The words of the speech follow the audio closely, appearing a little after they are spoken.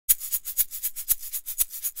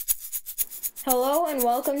Hello and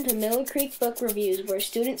welcome to Miller Creek Book Reviews, where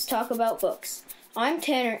students talk about books. I'm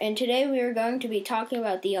Tanner, and today we are going to be talking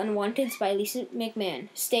about The Unwanteds by Lisa McMann.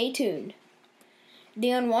 Stay tuned. The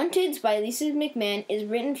Unwanteds by Lisa McMann is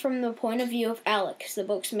written from the point of view of Alex, the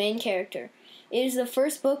book's main character. It is the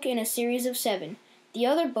first book in a series of 7. The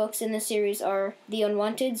other books in the series are The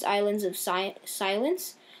Unwanteds, Islands of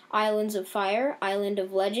Silence, Islands of Fire, Island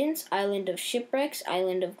of Legends, Island of Shipwrecks,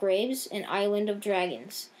 Island of Graves, and Island of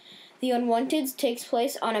Dragons. The Unwanteds takes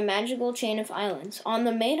place on a magical chain of islands. On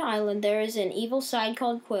the main island, there is an evil side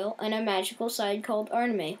called Quill and a magical side called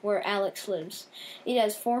Arname, where Alex lives. It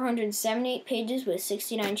has 478 pages with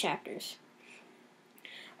 69 chapters.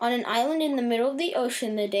 On an island in the middle of the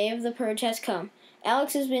ocean, the day of the purge has come.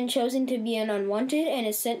 Alex has been chosen to be an unwanted and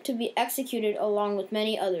is sent to be executed along with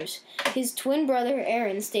many others. His twin brother,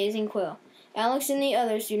 Aaron, stays in Quill. Alex and the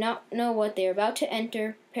others do not know what they are about to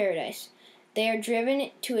enter paradise. They are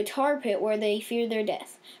driven to a tar pit where they fear their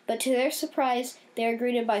death. But to their surprise, they are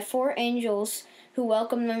greeted by 4 angels who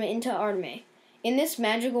welcome them into Arname. In this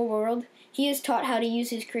magical world, he is taught how to use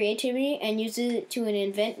his creativity and uses it to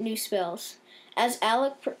invent new spells. As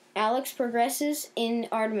Alex progresses in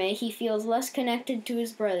Arname, he feels less connected to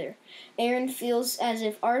his brother. Aaron feels as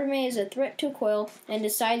if Arname is a threat to Quill and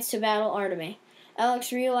decides to battle Arname.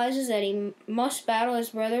 Alex realizes that he must battle his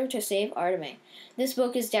brother to save Arname. This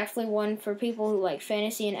book is definitely one for people who like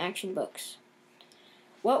fantasy and action books.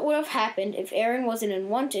 What would have happened if Aaron was an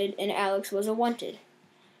unwanted and Alex was a wanted?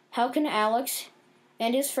 How can Alex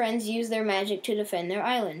and his friends use their magic to defend their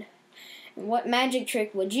island? What magic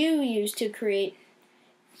trick would you use to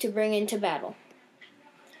bring into battle?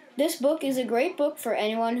 This book is a great book for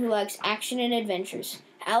anyone who likes action and adventures.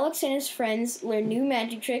 Alex and his friends learn new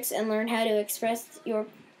magic tricks and learn how to express your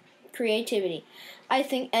creativity. I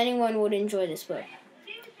think anyone would enjoy this book.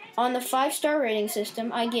 On the 5-star rating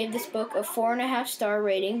system, I gave this book a 4.5-star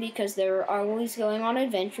rating because they are always going on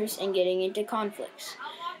adventures and getting into conflicts.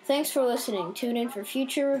 Thanks for listening. Tune in for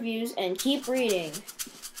future reviews and keep reading.